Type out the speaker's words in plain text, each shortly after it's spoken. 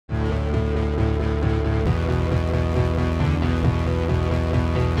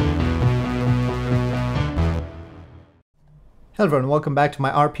Hello everyone, welcome back to my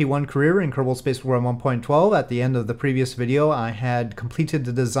RP-1 career in Kerbal Space Program 1.12. At the end of the previous video, I had completed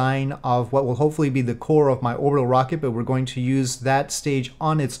the design of what will hopefully be the core of my orbital rocket, but we're going to use that stage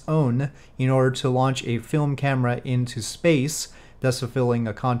on its own in order to launch a film camera into space, thus fulfilling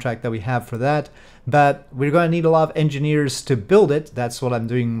a contract that we have for that. But we're going to need a lot of engineers to build it. That's what I'm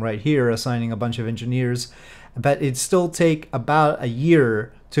doing right here, assigning a bunch of engineers. But it'd still take about a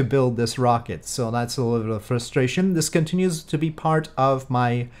year to build this rocket, so that's a little bit of frustration. This continues to be part of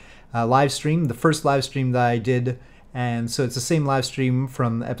my live stream, the first live stream that I did, and so it's the same live stream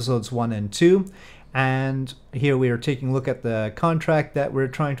from episodes 1 and 2. And here we are taking a look at the contract that we're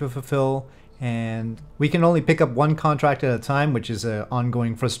trying to fulfill, and we can only pick up one contract at a time, which is an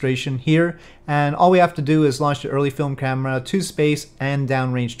ongoing frustration here. And all we have to do is launch the early film camera to space and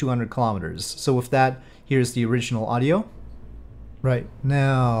downrange 200 kilometers. So with that, here's the original audio. Right,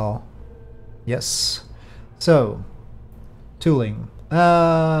 now, yes. So, tooling.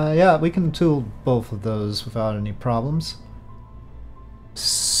 Yeah, we can tool both of those without any problems.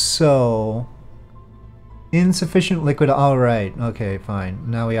 So, insufficient liquid, alright, okay, fine.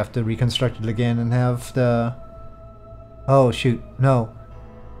 Now we have to reconstruct it again and have the... Oh, shoot, no.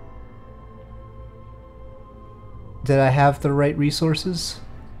 Did I have the right resources?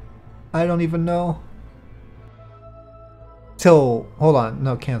 I don't even know. Hold on,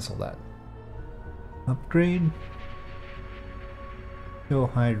 no, cancel that. Upgrade. Go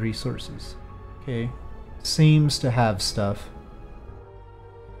hide resources. Okay. Seems to have stuff.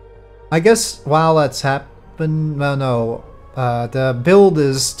 I guess while that's happened, no, the build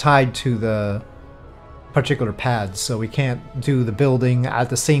is tied to the particular pad, so we can't do the building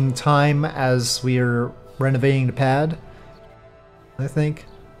at the same time as we're renovating the pad, I think.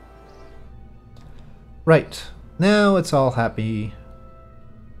 Right. Now it's all happy.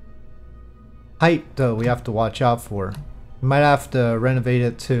 Height, though, we have to watch out for. We might have to renovate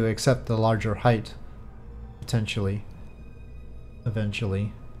it to accept the larger height. Potentially.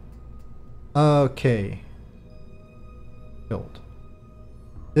 Eventually. Okay. Build.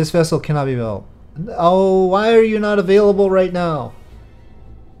 This vessel cannot be built. Oh, why are you not available right now?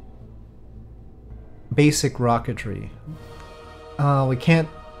 Basic rocketry. We can't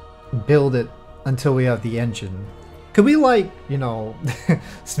build it until we have the engine. Could we, like, you know,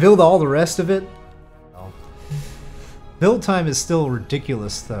 build all the rest of it? No. Build time is still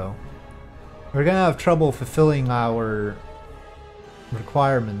ridiculous, though. We're gonna have trouble fulfilling our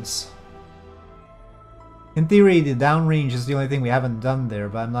requirements. In theory, the downrange is the only thing we haven't done there,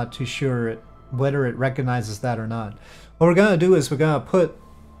 but I'm not too sure whether it recognizes that or not. What we're gonna do is we're gonna put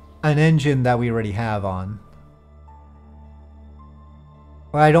an engine that we already have on.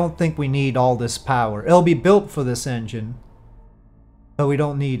 Well, I don't think we need all this power. It'll be built for this engine, but we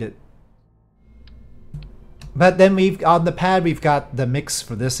don't need it. But then on the pad we've got the mix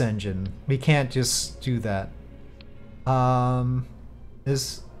for this engine. We can't just do that. You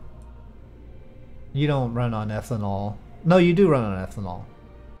don't run on ethanol. No, you do run on ethanol.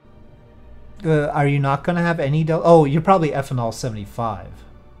 Are you not gonna have any oh, you're probably ethanol 75.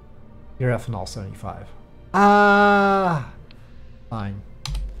 You're ethanol 75. Ah, fine.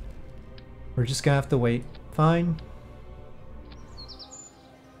 We're just gonna have to wait. Fine.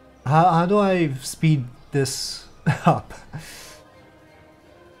 How do I speed this up?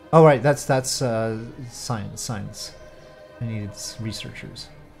 Oh right, that's science. I needed researchers.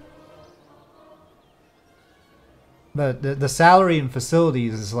 But the salary in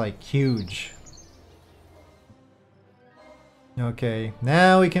facilities is like huge. Okay,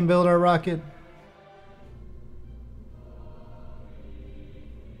 now we can build our rocket.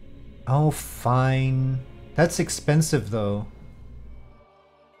 Oh, fine. That's expensive, though.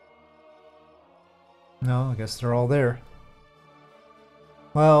 No, I guess they're all there.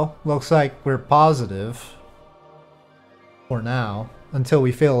 Well, looks like we're positive. For now. Until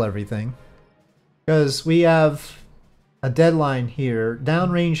we fail everything. Because we have a deadline here.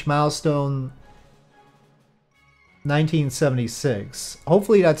 Downrange milestone 1976.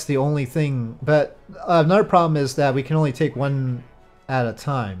 Hopefully that's the only thing. But another problem is that we can only take one at a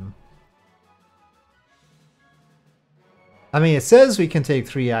time. I mean, it says we can take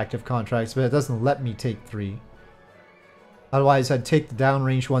 3 active contracts, but it doesn't let me take 3. Otherwise, I'd take the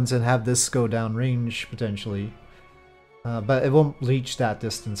downrange ones and have this go downrange, potentially. But it won't reach that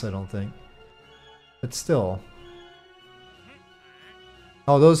distance, I don't think. But still.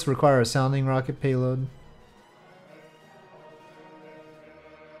 Oh, those require a sounding rocket payload.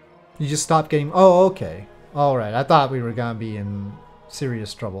 You just stopped getting... Oh, okay. Alright, I thought we were gonna be in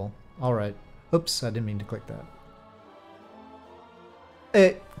serious trouble. Alright. Oops, I didn't mean to click that.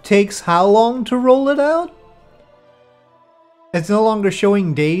 It takes how long to roll it out? It's no longer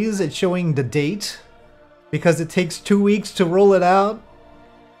showing days, it's showing the date. Because it takes 2 weeks to roll it out.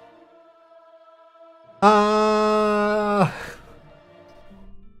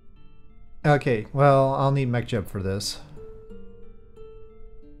 Okay, well, I'll need MechJeb for this.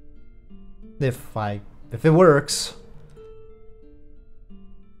 If it works.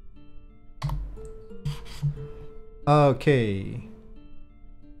 Okay.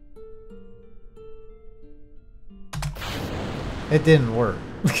 It didn't work.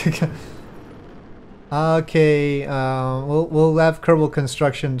 Okay, we'll have Kerbal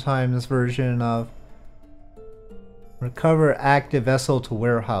Construction Times version of recover active vessel to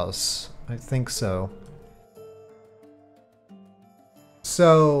warehouse. I think so.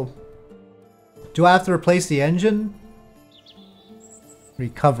 So, do I have to replace the engine?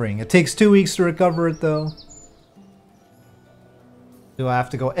 Recovering. It takes 2 weeks to recover it though. Do I have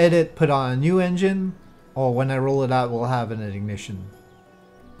to go edit, put on a new engine? Or when I roll it out, we'll have an ignition.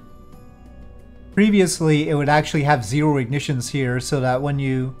 Previously, it would actually have 0 ignitions here, so that when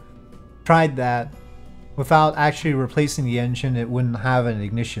you tried that, without actually replacing the engine, it wouldn't have an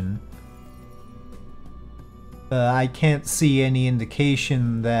ignition. I can't see any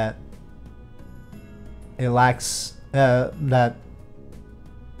indication that it lacks, that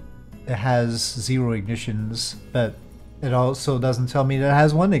it has 0 ignitions, but it also doesn't tell me that it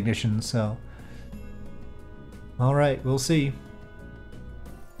has 1 ignition, so... Alright, we'll see.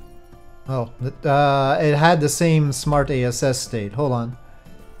 Oh, it had the same smart ASS state. Hold on.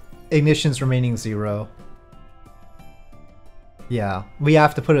 Ignitions remaining 0. Yeah, we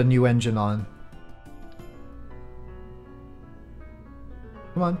have to put a new engine on.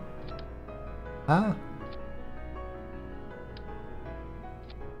 Come on. Ah.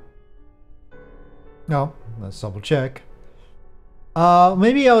 No, let's double check.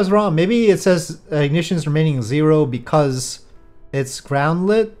 Maybe I was wrong. Maybe it says ignitions remaining 0 because it's ground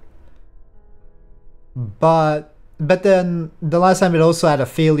lit. But then the last time it also had a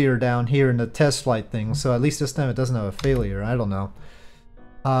failure down here in the test flight thing, so at least this time it doesn't have a failure. I don't know.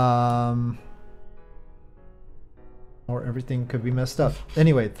 Or everything could be messed up.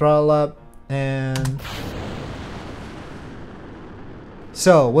 Anyway, throttle up and...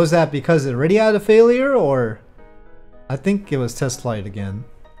 So, was that because it already had a failure, or... I think it was test flight again.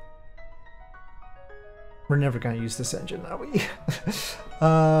 We're never gonna use this engine, are we?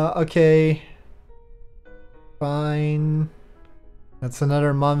 Okay. Fine. That's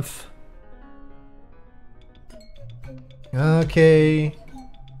another month. Okay.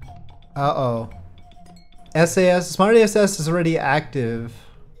 Uh-oh. SAS, Smart ASS is already active.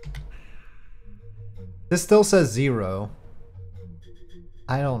 This still says 0.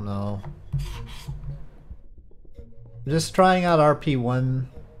 I don't know. I'm just trying out RP-1.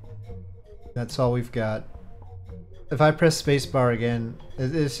 That's all we've got. If I press spacebar again,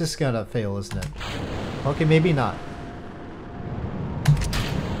 it's just gonna fail, isn't it? Okay, maybe not.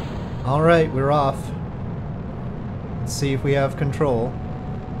 Alright, we're off. Let's see if we have control.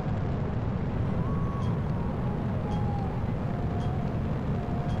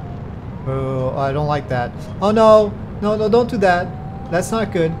 Oh, I don't like that. Oh no! No, no, don't do that. That's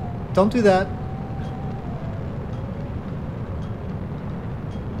not good. Don't do that.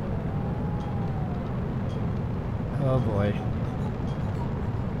 Oh boy.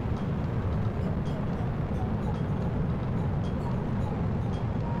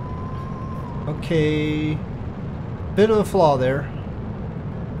 Okay. Bit of a flaw there.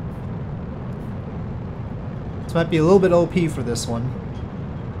 This might be a little bit OP for this one.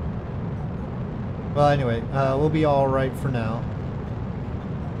 Well, anyway, we'll be alright for now.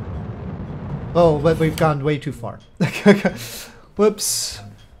 Oh, but we've gone way too far. Whoops.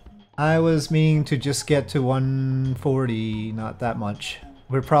 I was meaning to just get to 140, not that much.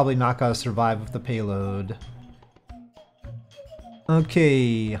 We're probably not gonna survive with the payload.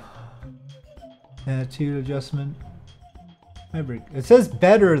 Okay. Attitude adjustment. Hybrid. It says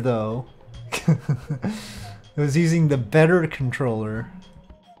better though. It was using the better controller.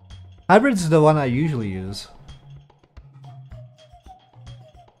 Hybrid's the one I usually use.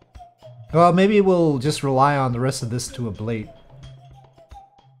 Well, maybe we'll just rely on the rest of this to ablate.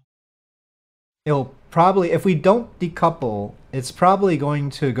 It'll probably, if we don't decouple, it's probably going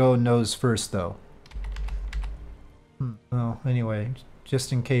to go nose first though. Well, anyway,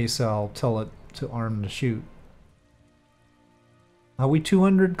 just in case, I'll tell it to arm to shoot. Are we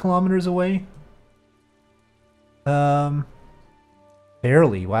 200 kilometers away? Barely,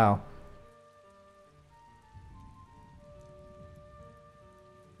 wow.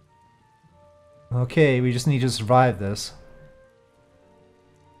 Okay, we just need to survive this.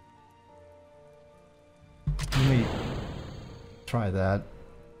 try that.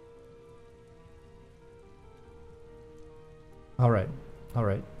 Alright,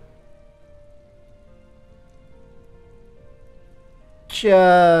 alright.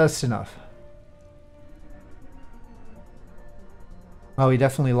 Just enough. Oh, we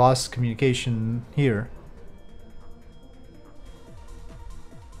definitely lost communication here.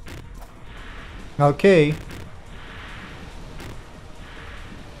 Okay.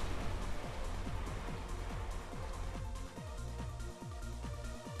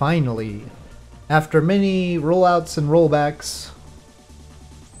 Finally, after many rollouts and rollbacks.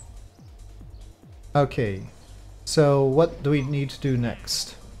 Okay, so what do we need to do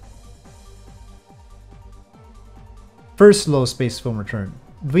next? First low space film return.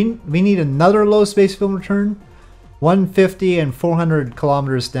 We need another low space film return, 150 and 400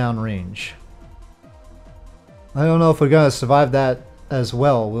 kilometers downrange. I don't know if we're gonna survive that as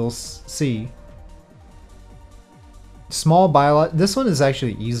well. We'll see. Small biolog. This one is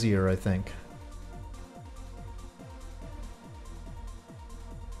actually easier, I think.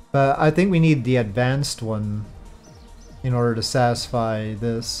 But I think we need the advanced one in order to satisfy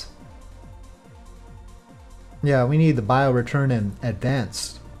this. Yeah, we need the bio return and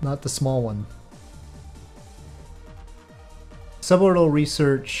advanced, not the small one. Suborbital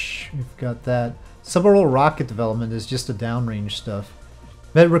research, we've got that. Suborbital rocket development is just the downrange stuff.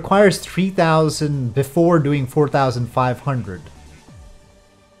 But it requires 3,000 before doing 4,500.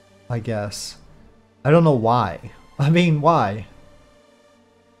 I guess. I don't know why. I mean, why?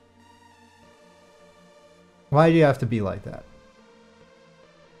 Why do you have to be like that?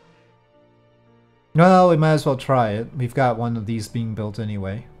 Well, we might as well try it. We've got one of these being built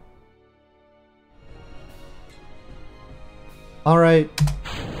anyway. Alright.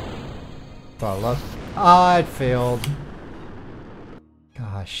 Luck. Ah, it failed.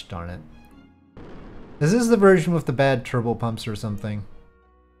 Gosh darn it. Is this the version with the bad turbo pumps or something?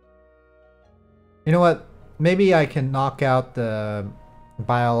 You know what? Maybe I can knock out the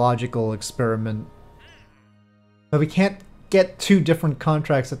biological experiment. But we can't get two different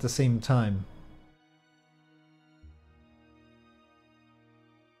contracts at the same time.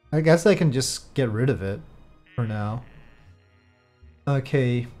 I guess I can just get rid of it for now.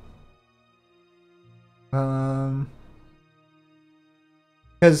 Okay.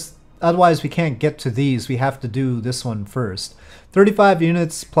 Because otherwise we can't get to these. We have to do this one first. 35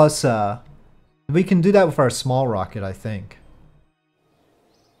 units plus we can do that with our small rocket, I think.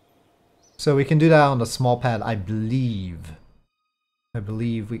 So we can do that on the small pad, I believe. I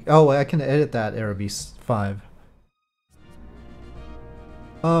believe we... Oh, I can edit that, RP-5.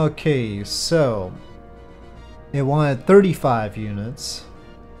 Okay, so... it wanted 35 units.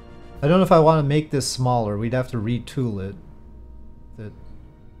 I don't know if I want to make this smaller. We'd have to retool it.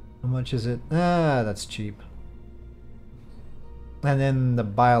 How much is it? Ah, that's cheap. And then the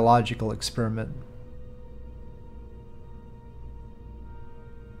biological experiment.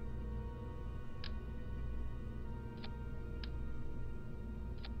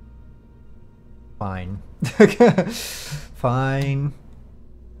 Fine. Fine.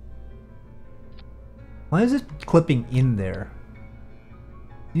 Why is it clipping in there?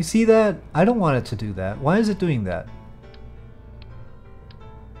 You see that? I don't want it to do that. Why is it doing that?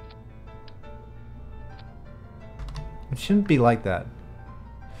 It shouldn't be like that.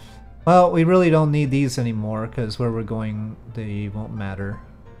 Well, we really don't need these anymore because where we're going, they won't matter.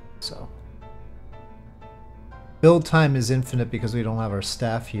 So. Build time is infinite because we don't have our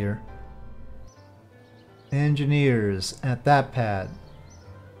staff here. Engineers at that pad.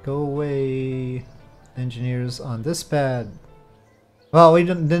 Go away. Engineers on this pad. Well, we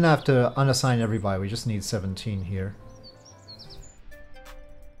didn't have to unassign everybody. We just need 17 here.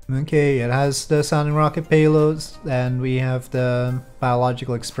 Okay, it has the sounding rocket payloads, and we have the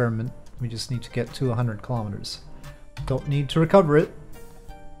biological experiment. We just need to get to 100 kilometers. Don't need to recover it.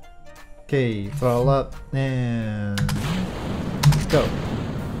 Okay, throttle up, and go.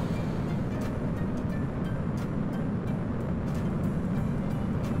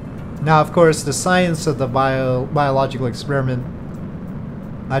 Now, of course, the science of the biological experiment,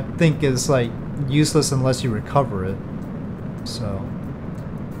 I think, is like useless unless you recover it. So.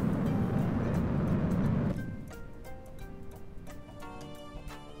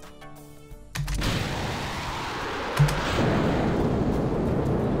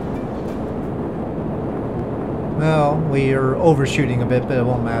 Well, we are overshooting a bit, but it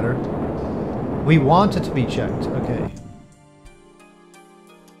won't matter. We want it to be checked. Okay.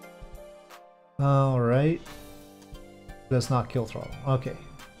 Alright. Does not kill throttle. Okay.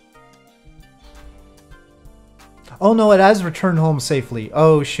 Oh no, it has returned home safely.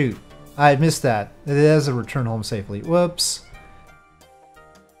 Oh shoot. I missed that. It has a return home safely. Whoops.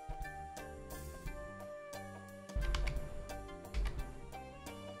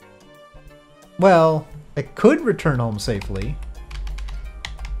 Well, it could return home safely.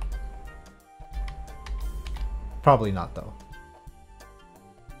 Probably not, though.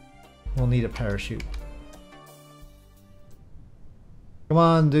 We'll need a parachute. Come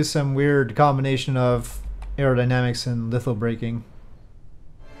on, do some weird combination of aerodynamics and lithobraking.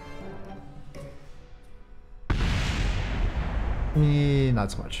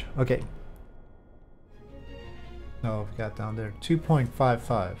 Not so much. Okay. Oh, we got down there.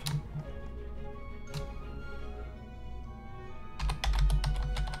 2.55.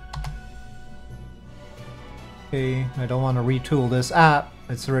 Okay, I don't want to retool this. Ah,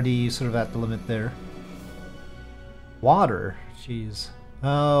 it's already sort of at the limit there. Water? Jeez.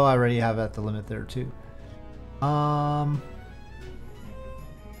 Oh, I already have at the limit there too.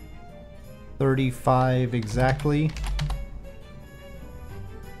 35 exactly.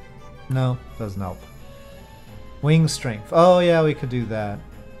 No, doesn't help. Wing strength. Oh yeah, we could do that.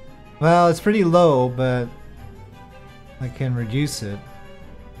 Well, it's pretty low, but I can reduce it.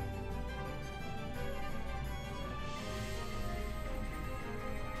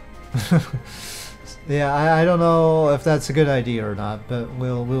 Yeah, I don't know if that's a good idea or not, but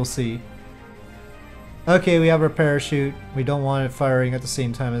we'll see. Okay, we have our parachute. We don't want it firing at the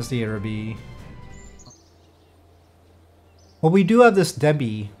same time as the RB. Well, we do have this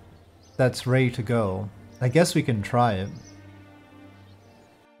Debbie that's ready to go. I guess we can try it.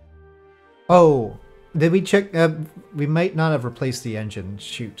 Oh, did we check? We might not have replaced the engine.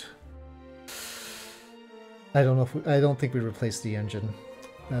 Shoot. I don't know if I don't think we replaced the engine.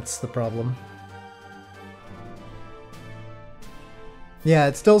 That's the problem. Yeah,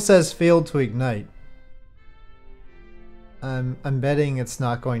 it still says failed to ignite. I'm betting it's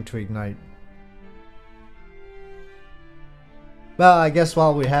not going to ignite. Well, I guess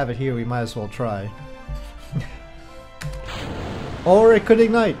while we have it here, we might as well try. Or it could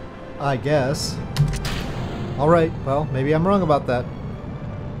ignite, I guess. Alright, well, maybe I'm wrong about that.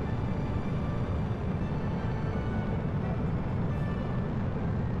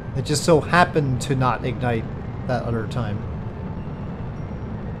 It just so happened to not ignite that other time.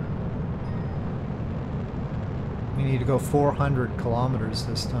 We need to go 400 kilometers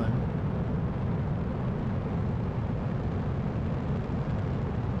this time.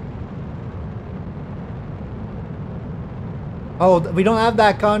 Oh, we don't have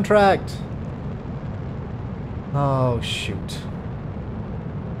that contract! Oh, shoot.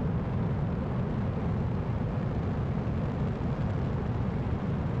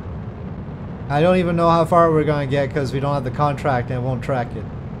 I don't even know how far we're gonna get because we don't have the contract and it won't track it.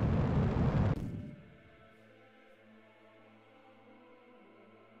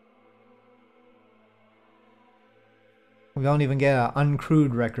 We don't even get an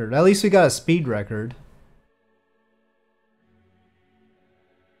uncrewed record. At least we got a speed record.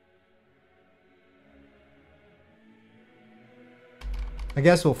 I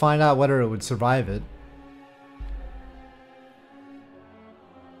guess we'll find out whether it would survive it.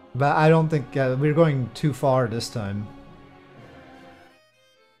 But I don't think we're going too far this time.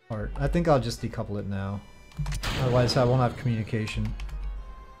 Or I think I'll just decouple it now. Otherwise I won't have communication.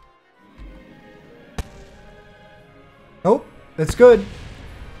 Oh, it's good.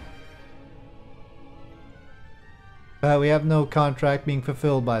 We have no contract being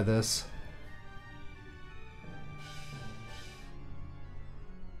fulfilled by this.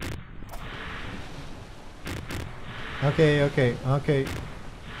 Okay.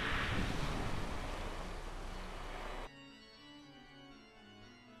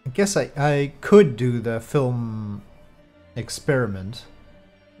 I guess I could do the film experiment.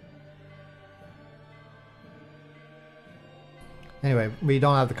 Anyway, we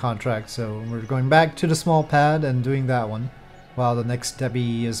don't have the contract, so we're going back to the small pad and doing that one while the next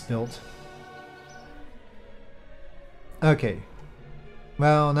Debbie is built. Okay.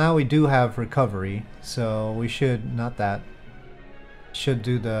 Well, now we do have recovery, so we should, not that, should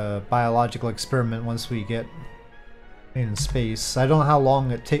do the biological experiment once we get in space. I don't know how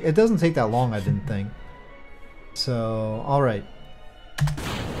long it takes. It doesn't take that long, I didn't think. So, alright.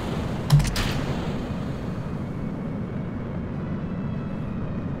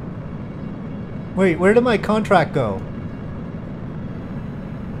 Wait, where did my contract go?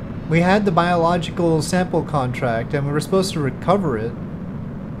 We had the biological sample contract and we were supposed to recover it.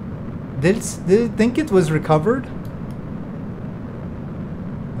 Did it think it was recovered?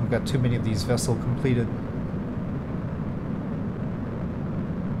 I've got too many of these vessel completed.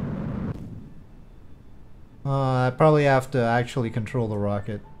 I probably have to actually control the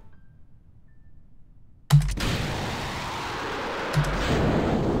rocket.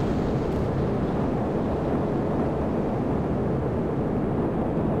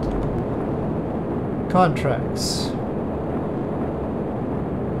 Contracts.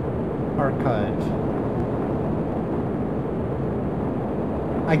 Archive.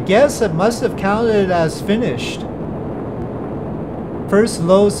 I guess it must have counted as finished. First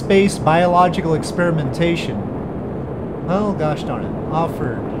low space biological experimentation. Oh gosh darn it.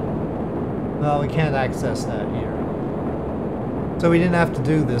 Offered. Well, we can't access that here. So we didn't have to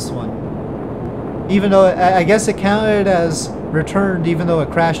do this one. Even though, I guess it counted as returned even though it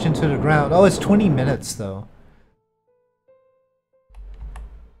crashed into the ground. Oh, it's 20 minutes though.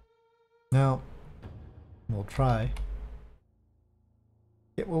 Now, we'll try.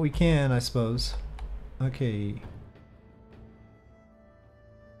 Get what we can, I suppose. Okay.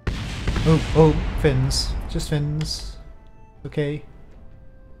 Oh, fins. Just fins. Okay.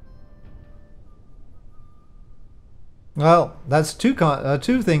 Well, that's two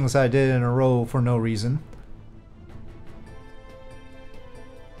things I did in a row for no reason.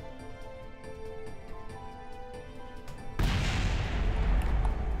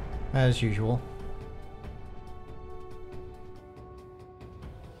 As usual.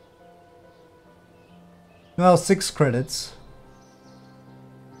 Well, 6 credits.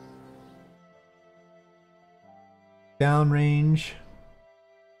 Downrange.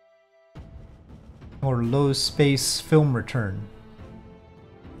 Or low space film return.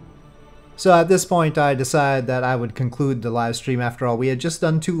 So at this point I decided that I would conclude the live stream. After all, we had just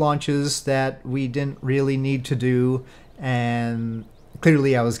done 2 launches that we didn't really need to do, and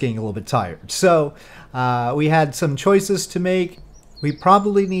clearly I was getting a little bit tired. So we had some choices to make. We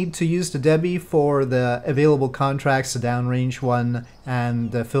probably need to use the Debbie for the available contracts, the downrange one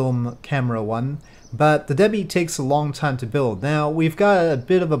and the film camera one. But the Debbie takes a long time to build. Now, we've got a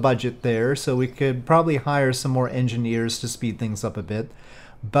bit of a budget there, so we could probably hire some more engineers to speed things up a bit.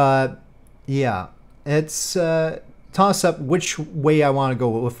 But, yeah, it's toss up which way I want to go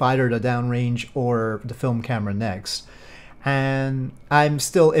with either the downrange or the film camera next. And I'm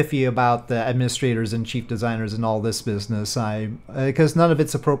still iffy about the administrators and chief designers and all this business, because none of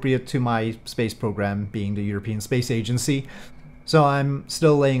it's appropriate to my space program, being the European Space Agency. So I'm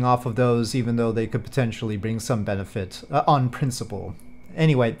still laying off of those, even though they could potentially bring some benefit on principle.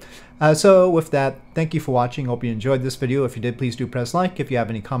 Anyway, so with that, thank you for watching. Hope you enjoyed this video. If you did, please do press like. If you have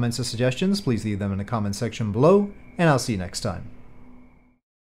any comments or suggestions, please leave them in the comment section below, and I'll see you next time.